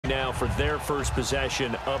now for their first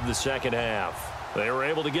possession of the second half. They were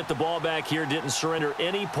able to get the ball back here, didn't surrender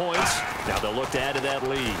any points. Now they'll look to add to that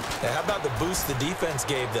lead. Now, how about the boost the defense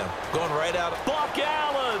gave them? Going right out. Buck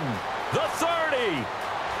Allen, the 30.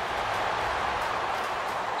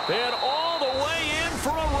 And all the way in for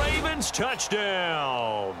a Ravens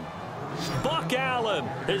touchdown. Buck Allen,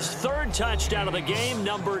 his third touchdown of the game,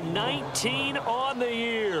 number 19 on the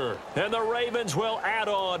year. And the Ravens will add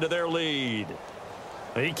on to their lead.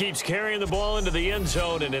 He keeps carrying the ball into the end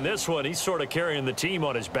zone, and in this one, he's sort of carrying the team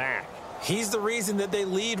on his back. He's the reason that they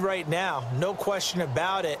lead right now, no question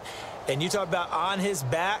about it. And you talk about on his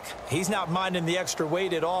back, he's not minding the extra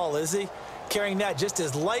weight at all, is he? Carrying that just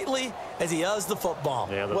as lightly as he does the football.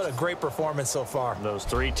 Yeah, what a great performance so far. Those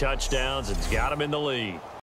 3 touchdowns, it's got him in the lead.